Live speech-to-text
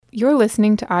You're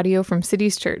listening to audio from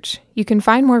Cities Church. You can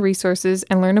find more resources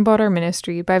and learn about our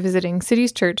ministry by visiting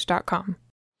citieschurch.com.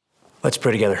 Let's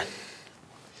pray together.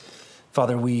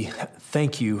 Father, we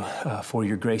thank you for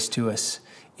your grace to us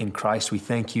in Christ. We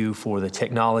thank you for the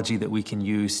technology that we can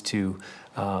use to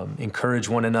encourage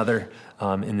one another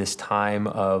in this time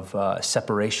of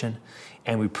separation.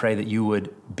 And we pray that you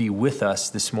would be with us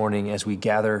this morning as we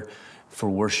gather for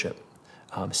worship,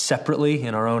 separately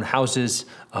in our own houses,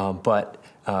 but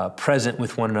present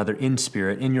with one another in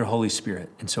spirit, in your Holy Spirit.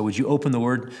 And so would you open the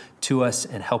word to us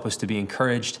and help us to be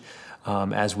encouraged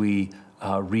as we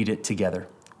read it together.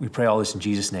 We pray all this in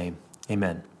Jesus' name.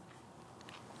 Amen.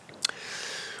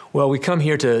 Well, we come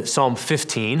here to Psalm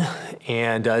 15,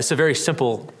 and it's a very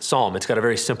simple psalm. It's got a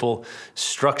very simple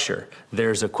structure.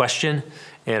 There's a question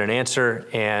and an answer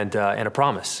and a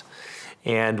promise.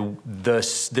 And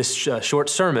this short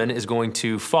sermon is going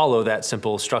to follow that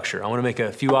simple structure. I want to make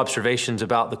a few observations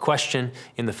about the question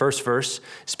in the first verse,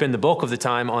 spend the bulk of the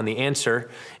time on the answer,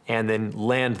 and then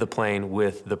land the plane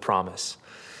with the promise.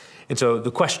 And so the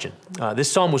question,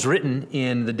 this psalm was written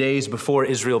in the days before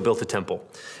Israel built the temple.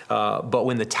 But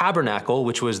when the tabernacle,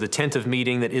 which was the tent of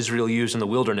meeting that Israel used in the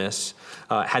wilderness,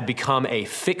 had become a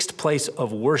fixed place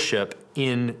of worship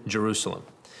in Jerusalem.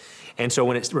 And so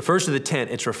when it refers to the tent,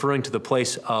 it's referring to the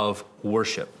place of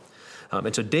worship.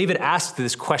 And so David asked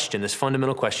this question, this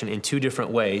fundamental question, in two different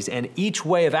ways. And each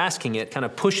way of asking it kind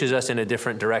of pushes us in a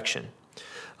different direction.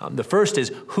 The first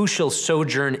is, who shall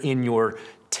sojourn in your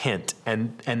tent?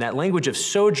 And that language of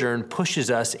sojourn pushes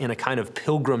us in a kind of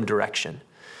pilgrim direction.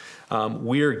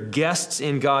 We're guests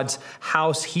in God's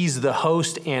house. He's the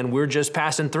host, and we're just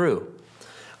passing through.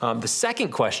 The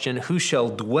second question, who shall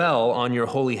dwell on your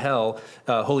holy hill,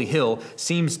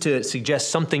 seems to suggest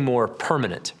something more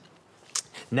permanent.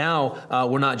 Now,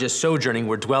 we're not just sojourning,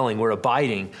 we're dwelling, we're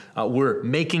abiding. We're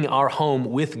making our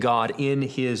home with God in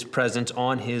his presence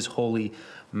on his holy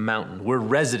mountain. We're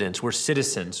residents, we're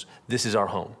citizens. This is our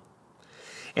home.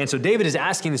 And so David is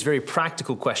asking this very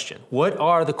practical question. What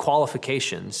are the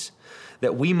qualifications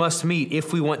that we must meet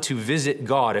if we want to visit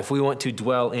God, if we want to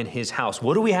dwell in his house?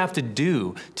 What do we have to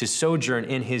do to sojourn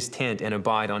in his tent and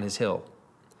abide on his hill?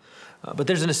 But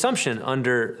there's an assumption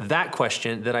under that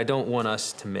question that I don't want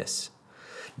us to miss.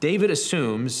 David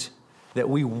assumes that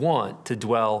we want to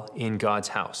dwell in God's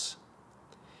house.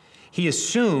 He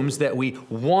assumes that we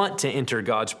want to enter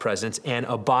God's presence and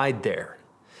abide there.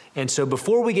 And so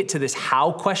before we get to this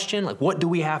how question, like what do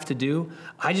we have to do?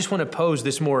 I just want to pose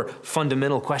this more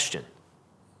fundamental question.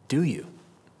 Do you?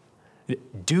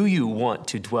 Do you want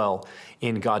to dwell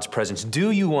in God's presence? Do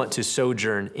you want to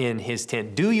sojourn in his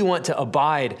tent? Do you want to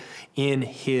abide in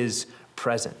his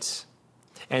presence?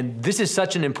 And this is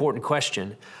such an important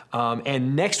question.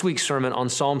 And next week's sermon on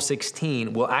Psalm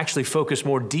 16 will actually focus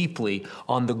more deeply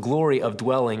on the glory of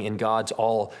dwelling in God's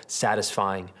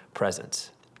all-satisfying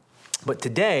presence. But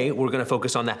today, we're going to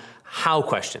focus on the how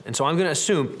question. And so I'm going to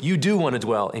assume you do want to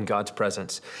dwell in God's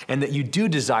presence and that you do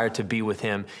desire to be with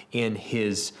him in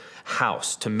his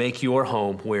house, to make your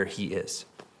home where he is.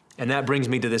 And that brings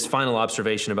me to this final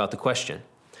observation about the question.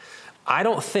 I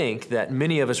don't think that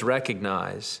many of us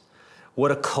recognize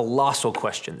what a colossal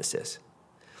question this is.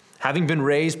 Having been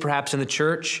raised perhaps in the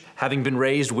church, having been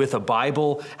raised with a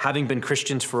Bible, having been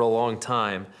Christians for a long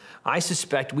time, I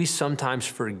suspect we sometimes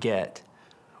forget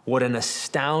what an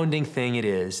astounding thing it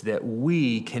is that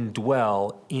we can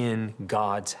dwell in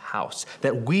God's house,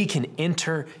 that we can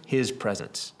enter his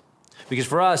presence. Because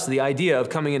for us, the idea of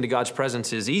coming into God's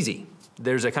presence is easy.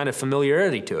 There's a kind of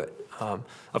familiarity to it.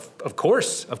 Of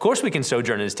course we can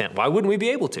sojourn in his tent. Why wouldn't we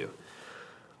be able to?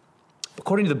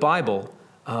 According to the Bible,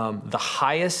 the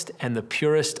highest and the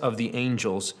purest of the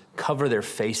angels cover their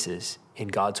faces in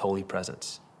God's holy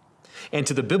presence. And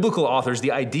to the biblical authors,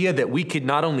 the idea that we could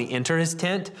not only enter his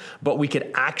tent, but we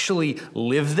could actually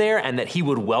live there and that he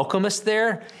would welcome us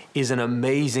there is an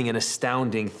amazing and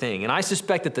astounding thing. And I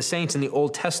suspect that the saints in the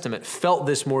Old Testament felt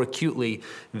this more acutely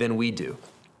than we do.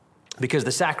 Because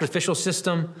the sacrificial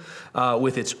system,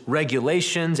 with its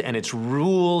regulations and its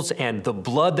rules and the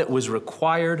blood that was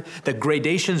required, the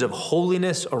gradations of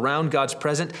holiness around God's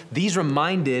presence, these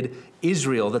reminded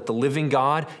Israel that the living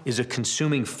God is a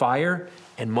consuming fire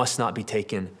and must not be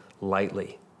taken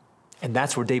lightly. And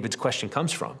that's where David's question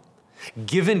comes from.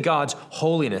 Given God's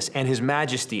holiness and his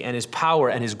majesty and his power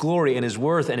and his glory and his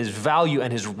worth and his value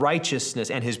and his righteousness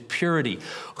and his purity,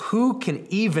 who can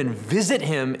even visit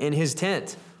him in his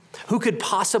tent? Who could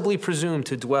possibly presume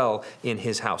to dwell in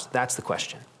his house? That's the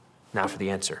question. Now for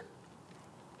the answer.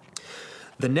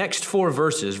 The next four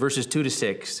verses, verses 2 to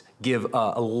 6, give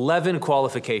 11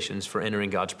 qualifications for entering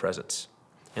God's presence.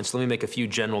 And so let me make a few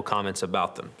general comments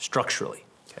about them structurally.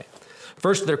 Okay.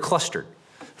 First, they're clustered.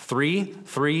 3,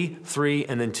 3, 3,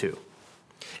 and then 2.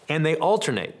 And they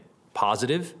alternate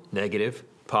positive, negative,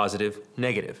 positive,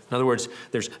 negative. In other words,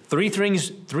 there's three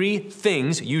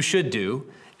things you should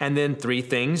do, and then 3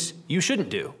 things you shouldn't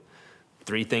do.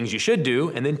 3 things you should do,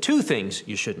 and then 2 things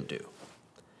you shouldn't do.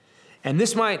 And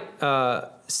this might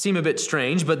seem a bit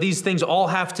strange, but these things all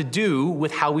have to do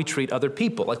with how we treat other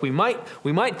people. Like we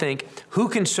might think, who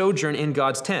can sojourn in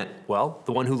God's tent? Well,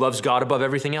 the one who loves God above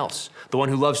everything else, the one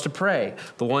who loves to pray,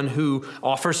 the one who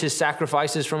offers his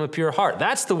sacrifices from a pure heart.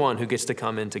 That's the one who gets to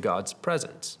come into God's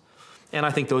presence. And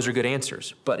I think those are good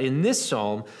answers. But in this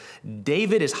psalm,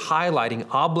 David is highlighting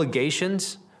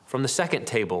obligations from the second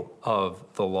table of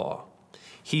the law.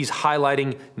 He's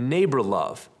highlighting neighbor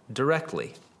love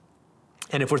directly.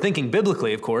 And if we're thinking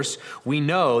biblically, of course, we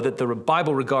know that the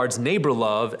Bible regards neighbor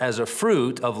love as a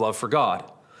fruit of love for God.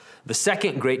 The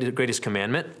second greatest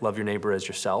commandment, love your neighbor as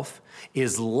yourself,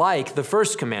 is like the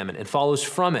first commandment and follows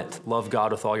from it. Love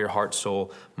God with all your heart,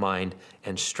 soul, mind,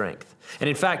 and strength. And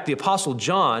in fact, the Apostle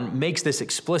John makes this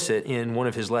explicit in one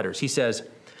of his letters. He says,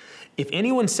 if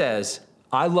anyone says,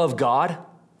 I love God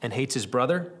and hates his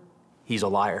brother, he's a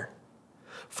liar.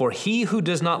 For he who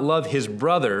does not love his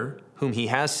brother whom he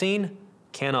has seen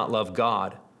cannot love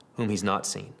God whom he's not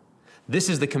seen. This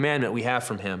is the commandment we have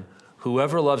from him.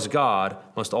 Whoever loves God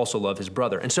must also love his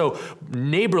brother. And so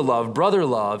neighbor love, brother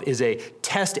love is a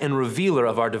test and revealer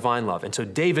of our divine love. And so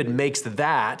David makes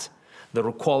that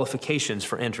the qualifications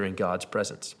for entering God's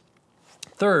presence.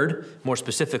 Third, more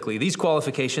specifically, these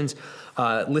qualifications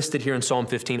listed here in Psalm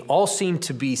 15 all seem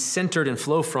to be centered and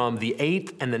flow from the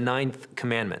 8th and the 9th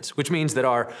commandments, which means that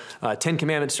our 10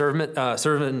 Commandment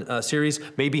sermon series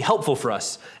may be helpful for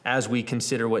us as we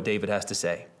consider what David has to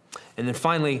say. And then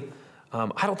finally,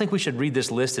 I don't think we should read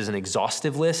this list as an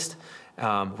exhaustive list.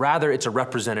 Rather, it's a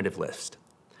representative list.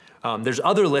 There's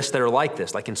other lists that are like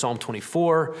this, like in Psalm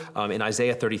 24, in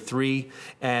Isaiah 33.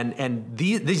 And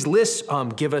these lists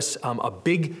give us a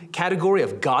big category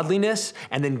of godliness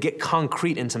and then get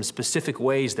concrete in some specific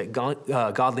ways that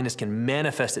godliness can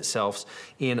manifest itself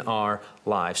in our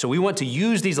lives. So we want to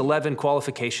use these 11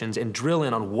 qualifications and drill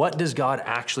in on what does God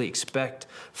actually expect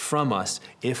from us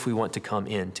if we want to come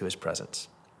into his presence.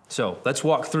 So let's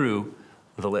walk through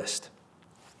the list.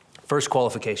 First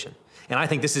qualification. And I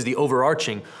think this is the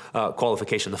overarching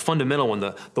qualification, the fundamental one,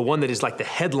 the one that is like the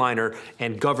headliner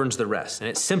and governs the rest. And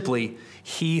it's simply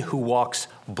he who walks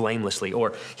blamelessly,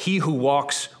 or he who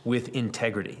walks with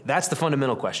integrity. That's the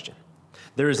fundamental question.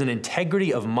 There is an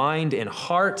integrity of mind and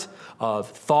heart, of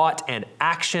thought and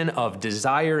action, of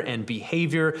desire and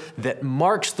behavior that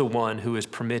marks the one who is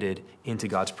permitted into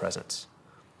God's presence.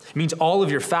 It means all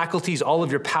of your faculties, all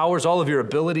of your powers, all of your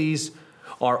abilities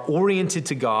are oriented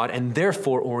to God and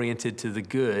therefore oriented to the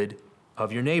good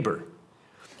of your neighbor.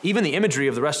 Even the imagery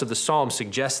of the rest of the psalm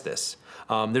suggests this.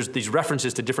 There's these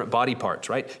references to different body parts,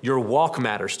 right? Your walk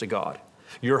matters to God.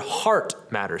 Your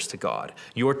heart matters to God.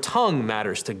 Your tongue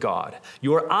matters to God.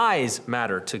 Your eyes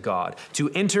matter to God. To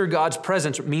enter God's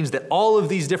presence means that all of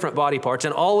these different body parts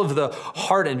and all of the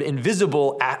heart and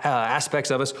invisible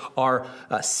aspects of us are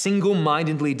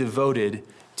single-mindedly devoted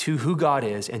to who God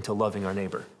is and to loving our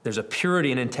neighbor. There's a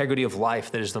purity and integrity of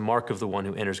life that is the mark of the one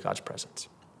who enters God's presence.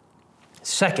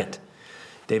 Second,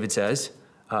 David says,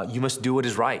 you must do what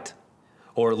is right.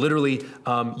 Or literally,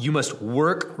 you must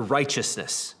work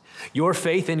righteousness. Your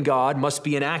faith in God must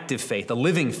be an active faith, a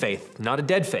living faith, not a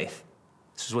dead faith.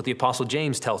 This is what the Apostle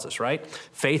James tells us, right?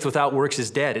 Faith without works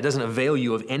is dead. It doesn't avail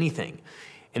you of anything.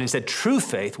 And instead, true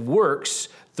faith works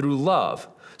through love.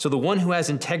 So the one who has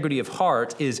integrity of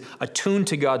heart is attuned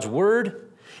to God's word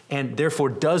and therefore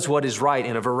does what is right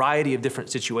in a variety of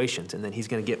different situations. And then he's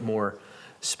going to get more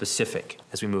specific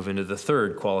as we move into the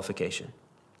third qualification.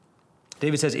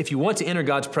 David says, if you want to enter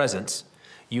God's presence,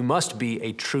 you must be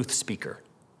a truth speaker.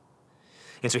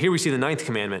 And so here we see the 9th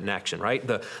commandment in action, right?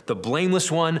 The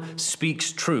blameless one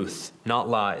speaks truth, not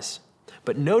lies.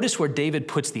 But notice where David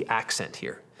puts the accent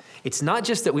here. It's not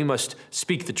just that we must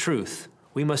speak the truth.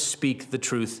 We must speak the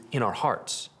truth in our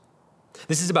hearts.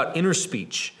 This is about inner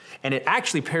speech, and it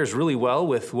actually pairs really well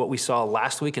with what we saw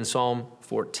last week in Psalm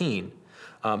 14.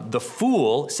 The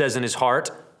fool says in his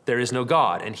heart, there is no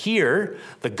God. And here,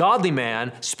 the godly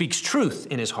man speaks truth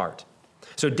in his heart.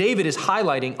 So David is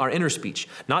highlighting our inner speech,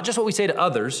 not just what we say to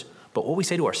others, but what we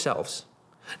say to ourselves.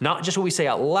 Not just what we say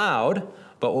out loud,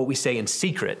 but what we say in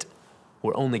secret,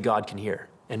 where only God can hear.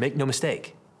 And make no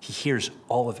mistake, he hears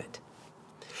all of it.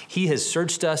 He has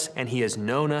searched us and he has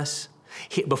known us.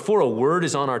 Before a word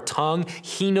is on our tongue,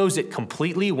 he knows it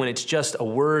completely when it's just a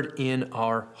word in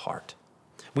our heart.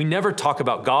 We never talk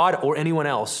about God or anyone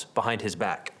else behind his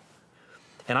back.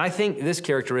 And I think this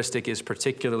characteristic is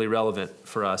particularly relevant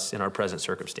for us in our present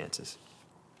circumstances.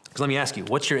 Because let me ask you,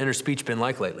 what's your inner speech been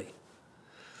like lately?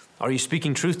 Are you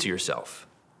speaking truth to yourself?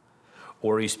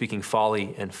 Or are you speaking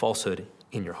folly and falsehood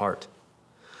in your heart?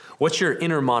 What's your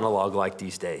inner monologue like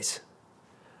these days?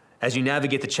 As you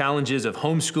navigate the challenges of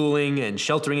homeschooling and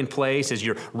sheltering in place, as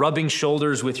you're rubbing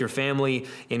shoulders with your family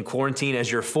in quarantine,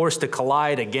 as you're forced to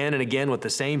collide again and again with the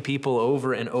same people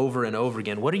over and over and over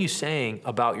again, what are you saying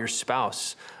about your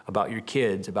spouse, about your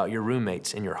kids, about your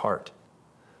roommates in your heart?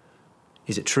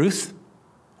 Is it truth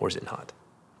or is it not?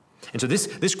 And so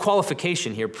this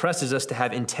qualification here presses us to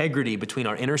have integrity between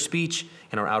our inner speech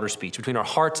and our outer speech, between our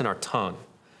hearts and our tongue.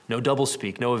 No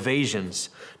doublespeak, no evasions,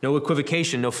 no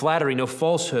equivocation, no flattery, no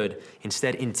falsehood.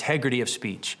 Instead, integrity of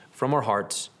speech from our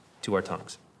hearts to our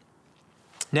tongues.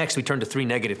 Next, we turn to 3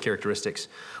 negative characteristics,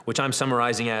 which I'm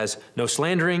summarizing as no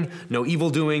slandering, no evil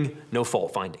doing, no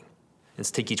fault finding.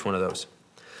 Let's take each one of those.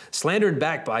 Slander and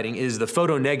backbiting is the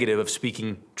photo-negative of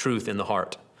speaking truth in the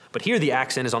heart. But here the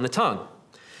accent is on the tongue.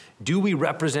 Do we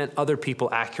represent other people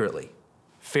accurately,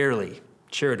 fairly,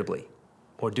 charitably,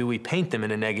 or do we paint them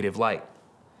in a negative light?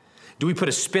 Do we put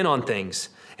a spin on things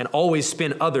and always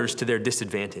spin others to their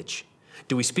disadvantage?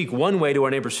 Do we speak one way to our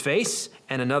neighbor's face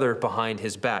and another behind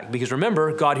his back? Because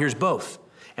remember, God hears both.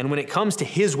 And when it comes to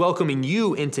his welcoming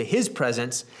you into his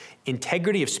presence,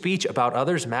 integrity of speech about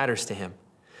others matters to him.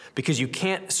 Because you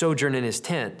can't sojourn in his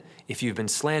tent if you've been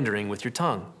slandering with your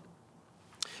tongue.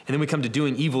 And then we come to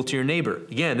doing evil to your neighbor.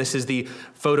 Again, this is the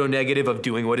photo-negative of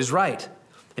doing what is right.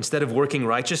 Instead of working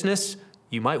righteousness,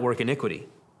 you might work iniquity.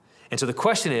 And so the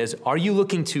question is, are you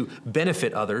looking to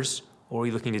benefit others or are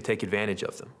you looking to take advantage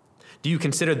of them? Do you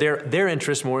consider their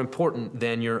interests more important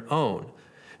than your own?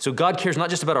 So God cares not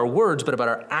just about our words, but about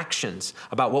our actions,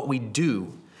 about what we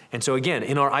do. And so again,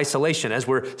 in our isolation, as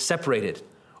we're separated,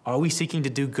 are we seeking to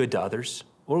do good to others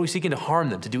or are we seeking to harm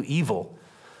them, to do evil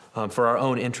for our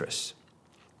own interests?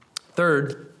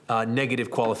 Third, negative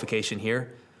qualification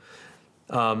here.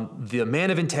 The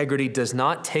man of integrity does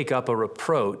not take up a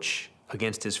reproach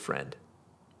against his friend.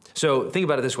 So think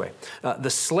about it this way. The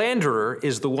slanderer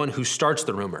is the one who starts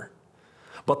the rumor,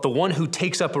 but the one who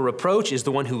takes up a reproach is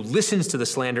the one who listens to the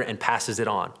slander and passes it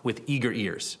on with eager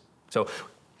ears. So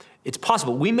it's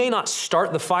possible. We may not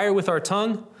start the fire with our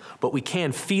tongue, but we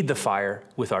can feed the fire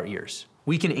with our ears.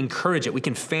 We can encourage it. We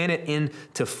can fan it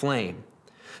into flame.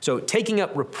 So taking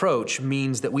up reproach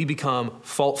means that we become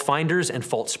fault finders and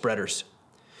fault spreaders.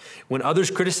 When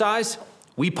others criticize,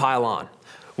 we pile on.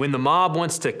 When the mob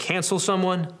wants to cancel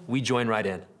someone, we join right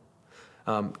in.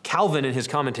 Calvin, in his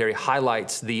commentary,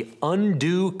 highlights the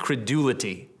undue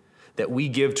credulity that we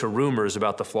give to rumors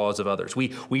about the flaws of others.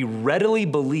 We readily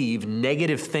believe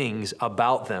negative things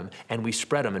about them, and we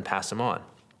spread them and pass them on.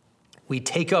 We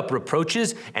take up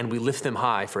reproaches, and we lift them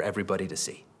high for everybody to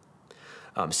see.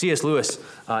 C.S. Lewis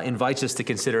invites us to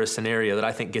consider a scenario that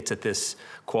I think gets at this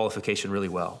qualification really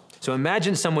well. So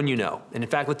imagine someone you know, and in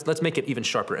fact, let's make it even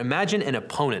sharper. Imagine an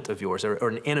opponent of yours or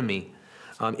an enemy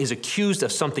is accused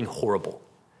of something horrible.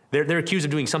 They're accused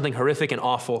of doing something horrific and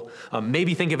awful.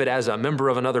 Maybe think of it as a member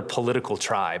of another political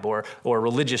tribe or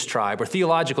religious tribe or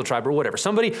theological tribe or whatever.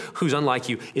 Somebody who's unlike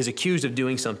you is accused of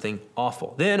doing something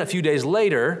awful. Then a few days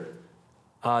later,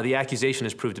 the accusation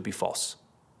is proved to be false.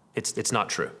 It's not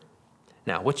true.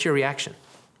 Now, what's your reaction?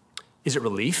 Is it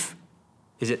relief?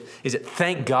 Is it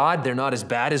thank God they're not as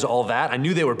bad as all that? I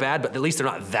knew they were bad, but at least they're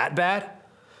not that bad?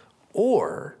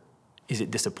 Or is it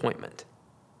disappointment?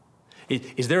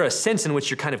 Is there a sense in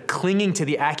which you're kind of clinging to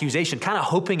the accusation, kind of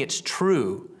hoping it's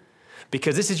true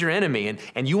because this is your enemy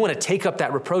and you want to take up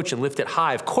that reproach and lift it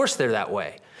high? Of course they're that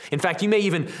way. In fact, you may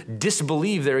even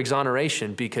disbelieve their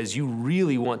exoneration because you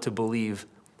really want to believe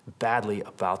badly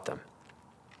about them.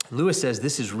 Lewis says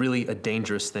this is really a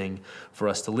dangerous thing for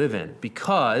us to live in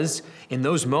because in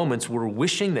those moments we're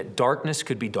wishing that darkness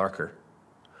could be darker.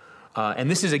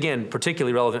 And this is, again,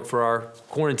 particularly relevant for our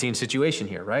quarantine situation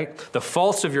here, right? The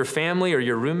faults of your family or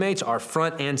your roommates are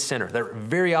front and center. They're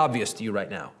very obvious to you right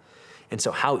now. And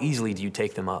so how easily do you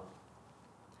take them up?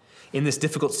 In this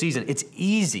difficult season, it's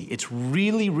easy. It's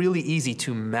really, really easy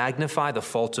to magnify the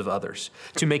faults of others,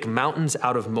 to make mountains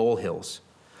out of molehills.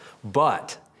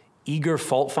 But eager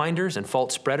fault finders and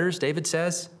fault spreaders, David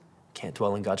says, can't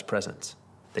dwell in God's presence.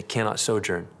 They cannot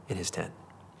sojourn in his tent.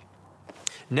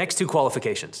 Next two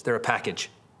qualifications, they're a package.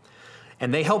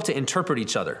 and they help to interpret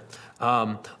each other.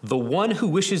 The one who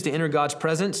wishes to enter God's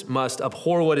presence must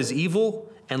abhor what is evil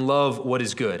and love what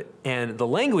is good. And the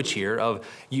language here of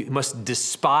you must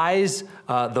despise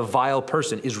the vile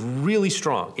person is really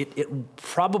strong. It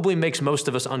probably makes most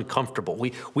of us uncomfortable.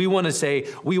 We want to say,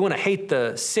 we want to hate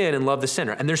the sin and love the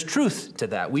sinner. And there's truth to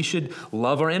that. We should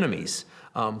love our enemies.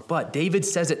 But David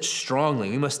says it strongly.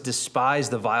 We must despise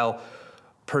the vile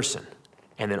person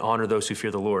and then honor those who fear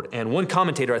the Lord. And one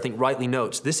commentator, I think, rightly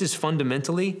notes, this is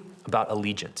fundamentally about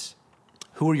allegiance.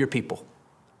 Who are your people?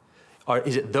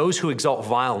 Is it those who exalt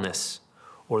vileness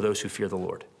or those who fear the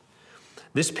Lord?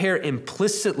 This pair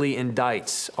implicitly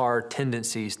indicts our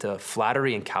tendencies to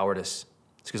flattery and cowardice.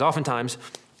 It's because oftentimes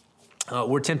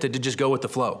we're tempted to just go with the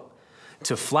flow,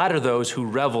 to flatter those who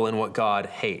revel in what God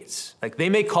hates. Like they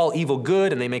may call evil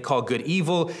good and they may call good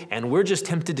evil, and we're just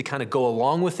tempted to kind of go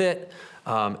along with it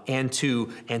and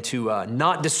to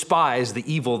not despise the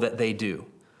evil that they do.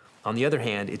 On the other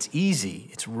hand,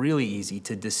 it's really easy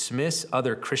to dismiss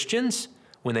other Christians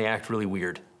when they act really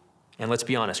weird. And let's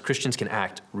be honest, Christians can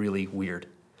act really weird.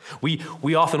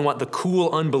 We often want the cool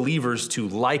unbelievers to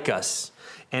like us,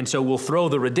 and so we'll throw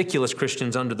the ridiculous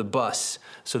Christians under the bus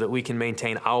so that we can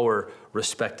maintain our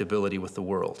respectability with the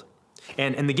world.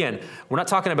 And again, we're not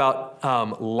talking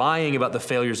about lying about the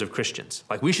failures of Christians.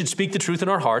 Like we should speak the truth in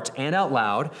our hearts and out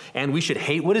loud, and we should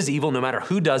hate what is evil no matter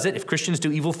who does it. If Christians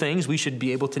do evil things, we should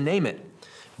be able to name it.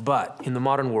 But in the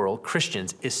modern world,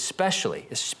 Christians, especially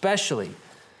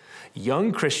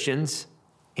young Christians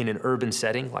in an urban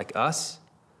setting like us,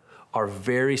 are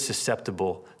very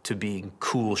susceptible to being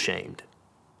cool shamed,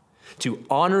 to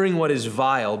honoring what is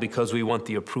vile because we want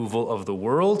the approval of the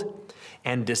world,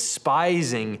 and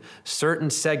despising certain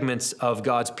segments of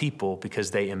God's people because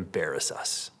they embarrass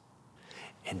us.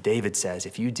 And David says,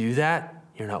 if you do that,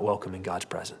 you're not welcome in God's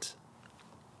presence.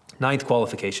 Ninth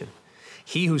qualification,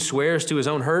 he who swears to his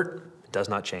own hurt does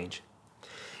not change.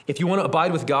 If you want to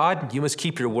abide with God, you must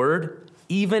keep your word,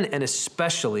 even and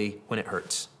especially when it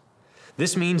hurts.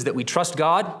 This means that we trust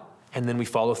God and then we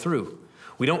follow through.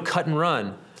 We don't cut and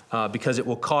run because it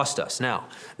will cost us. Now,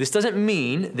 this doesn't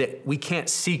mean that we can't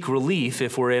seek relief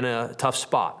if we're in a tough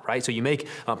spot, right? So you make,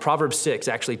 Proverbs 6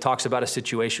 actually talks about a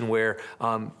situation where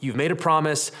you've made a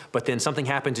promise, but then something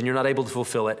happens and you're not able to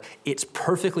fulfill it. It's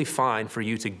perfectly fine for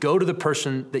you to go to the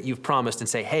person that you've promised and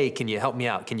say, hey, can you help me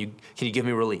out? Can you give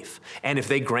me relief? And if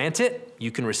they grant it,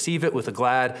 you can receive it with a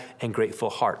glad and grateful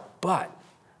heart. But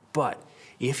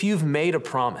if you've made a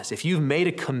promise, if you've made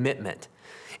a commitment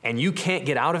and you can't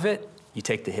get out of it, you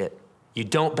take the hit. You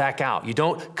don't back out. You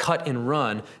don't cut and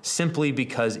run simply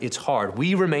because it's hard.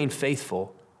 We remain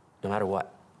faithful no matter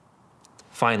what.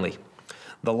 Finally,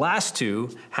 the last two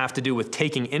have to do with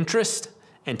taking interest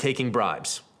and taking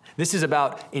bribes. This is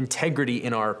about integrity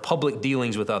in our public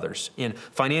dealings with others, in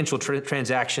financial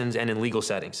transactions and in legal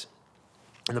settings.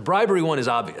 And the bribery one is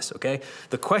obvious, okay?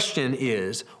 The question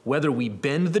is whether we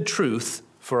bend the truth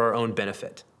for our own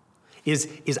benefit. Is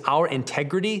our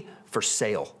integrity for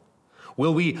sale?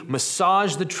 Will we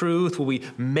massage the truth? Will we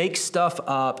make stuff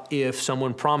up if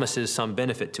someone promises some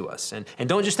benefit to us? And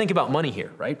don't just think about money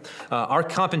here, right? Our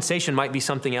compensation might be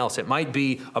something else. It might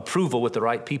be approval with the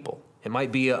right people. It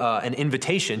might be an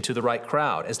invitation to the right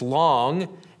crowd, as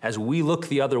long as we look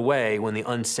the other way when the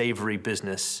unsavory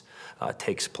business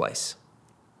takes place.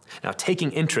 Now,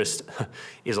 taking interest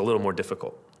is a little more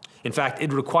difficult. In fact,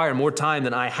 it'd require more time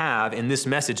than I have in this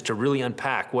message to really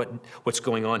unpack what's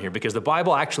going on here, because the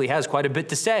Bible actually has quite a bit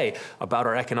to say about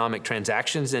our economic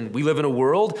transactions, and we live in a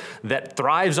world that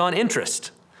thrives on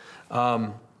interest.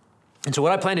 And so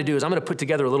what I plan to do is I'm going to put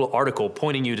together a little article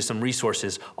pointing you to some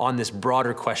resources on this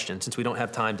broader question, since we don't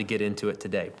have time to get into it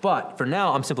today. But for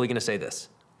now, I'm simply going to say this.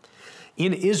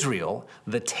 In Israel,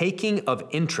 the taking of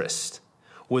interest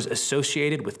was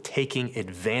associated with taking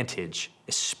advantage,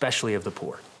 especially of the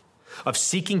poor, of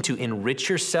seeking to enrich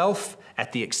yourself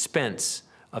at the expense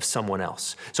of someone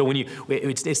else. So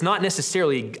it's not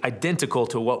necessarily identical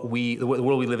to the world we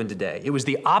live in today. It was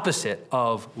the opposite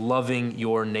of loving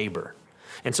your neighbor.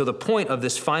 And so the point of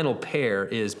this final pair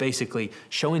is basically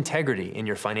show integrity in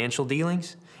your financial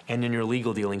dealings and in your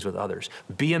legal dealings with others.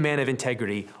 Be a man of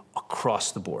integrity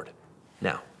across the board.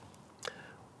 Now,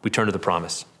 we turn to the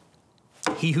promise.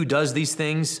 He who does these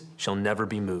things shall never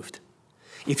be moved.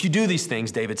 If you do these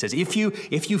things, David says, if you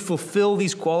fulfill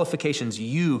these qualifications,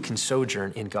 you can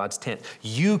sojourn in God's tent.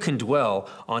 You can dwell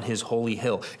on his holy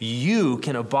hill. You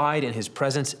can abide in his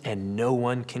presence, and no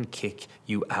one can kick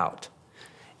you out.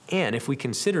 And if we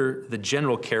consider the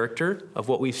general character of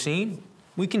what we've seen,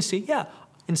 we can see, yeah,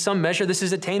 in some measure, this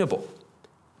is attainable.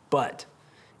 But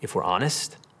if we're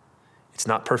honest, it's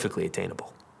not perfectly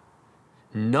attainable.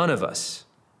 none of us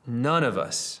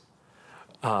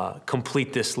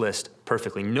complete this list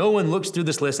perfectly. No one looks through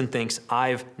this list and thinks,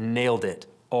 I've nailed it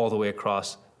all the way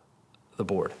across the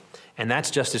board. And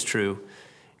that's just as true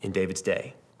in David's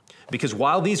day. Because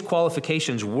while these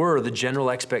qualifications were the general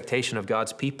expectation of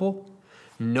God's people,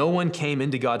 no one came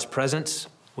into God's presence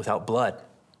without blood,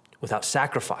 without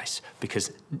sacrifice.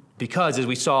 Because as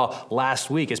we saw last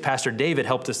week, as Pastor David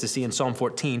helped us to see in Psalm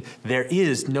 14, there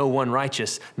is no one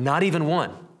righteous, not even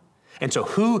one. And so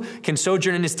who can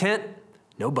sojourn in his tent?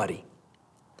 Nobody.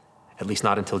 At least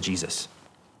not until Jesus.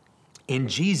 In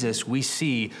Jesus, we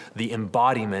see the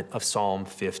embodiment of Psalm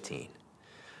 15.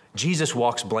 Jesus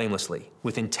walks blamelessly,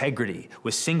 with integrity,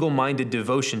 with single-minded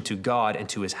devotion to God and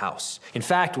to his house. In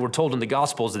fact, we're told in the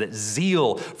Gospels that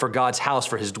zeal for God's house,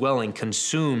 for his dwelling,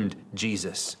 consumed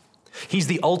Jesus. He's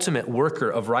the ultimate worker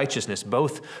of righteousness,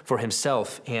 both for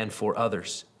himself and for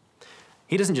others.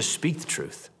 He doesn't just speak the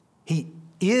truth. He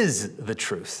is the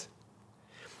truth.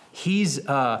 He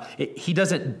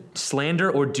doesn't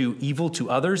slander or do evil to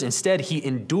others. Instead, he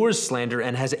endures slander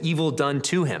and has evil done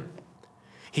to him.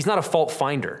 He's not a fault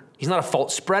finder. He's not a fault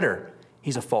spreader.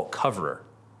 He's a fault coverer.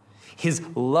 His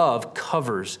love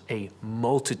covers a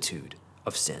multitude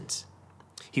of sins.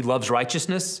 He loves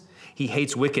righteousness. He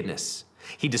hates wickedness.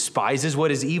 He despises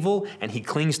what is evil, and he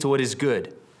clings to what is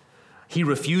good. He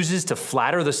refuses to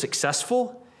flatter the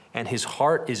successful, and his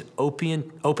heart is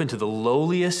open to the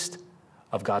lowliest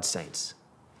of God's saints.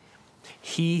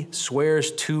 He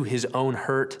swears to his own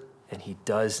hurt, and he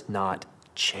does not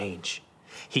change.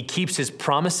 He keeps his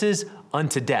promises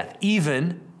unto death,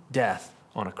 even death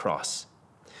on a cross.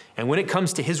 And when it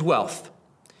comes to his wealth,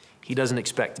 he doesn't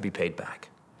expect to be paid back.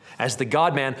 As the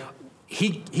God-man,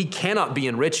 he cannot be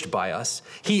enriched by us.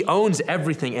 He owns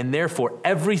everything, and therefore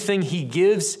everything he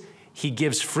gives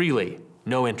freely,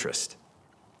 no interest.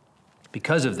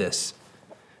 Because of this,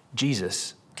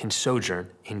 Jesus can sojourn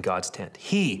in God's tent.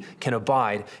 He can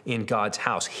abide in God's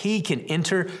house. He can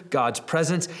enter God's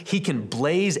presence. He can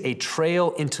blaze a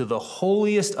trail into the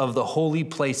holiest of the holy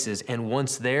places. And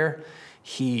once there,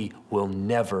 he will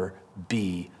never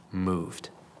be moved.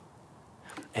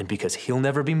 And because he'll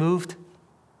never be moved,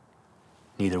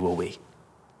 neither will we.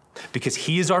 Because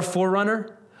he is our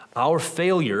forerunner, our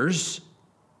failures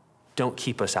don't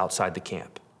keep us outside the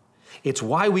camp. It's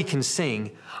why we can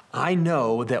sing, I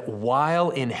know that while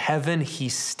in heaven he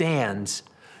stands,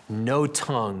 no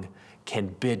tongue can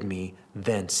bid me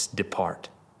thence depart.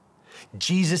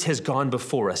 Jesus has gone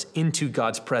before us into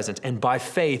God's presence, and by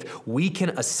faith, we can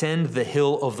ascend the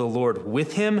hill of the Lord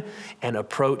with him and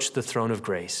approach the throne of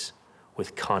grace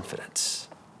with confidence.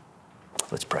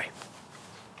 Let's pray.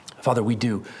 Father, we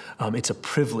do. It's a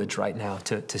privilege right now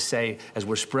to say, as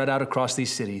we're spread out across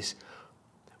these cities,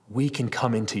 we can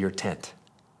come into your tent.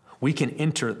 We can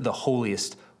enter the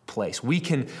holiest place. We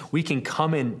can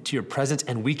come into your presence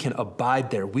and we can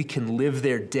abide there. We can live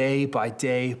there day by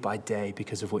day by day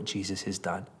because of what Jesus has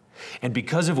done. And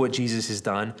because of what Jesus has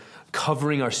done,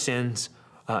 covering our sins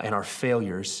and our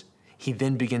failures, he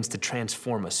then begins to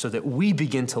transform us so that we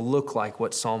begin to look like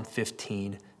what Psalm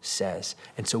 15 says.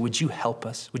 And so would you help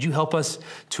us? Would you help us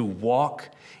to walk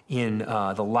in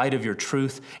the light of your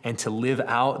truth and to live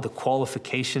out the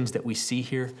qualifications that we see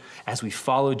here as we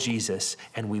follow Jesus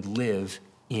and we live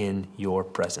in your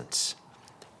presence?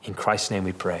 In Christ's name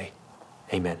we pray.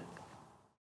 Amen.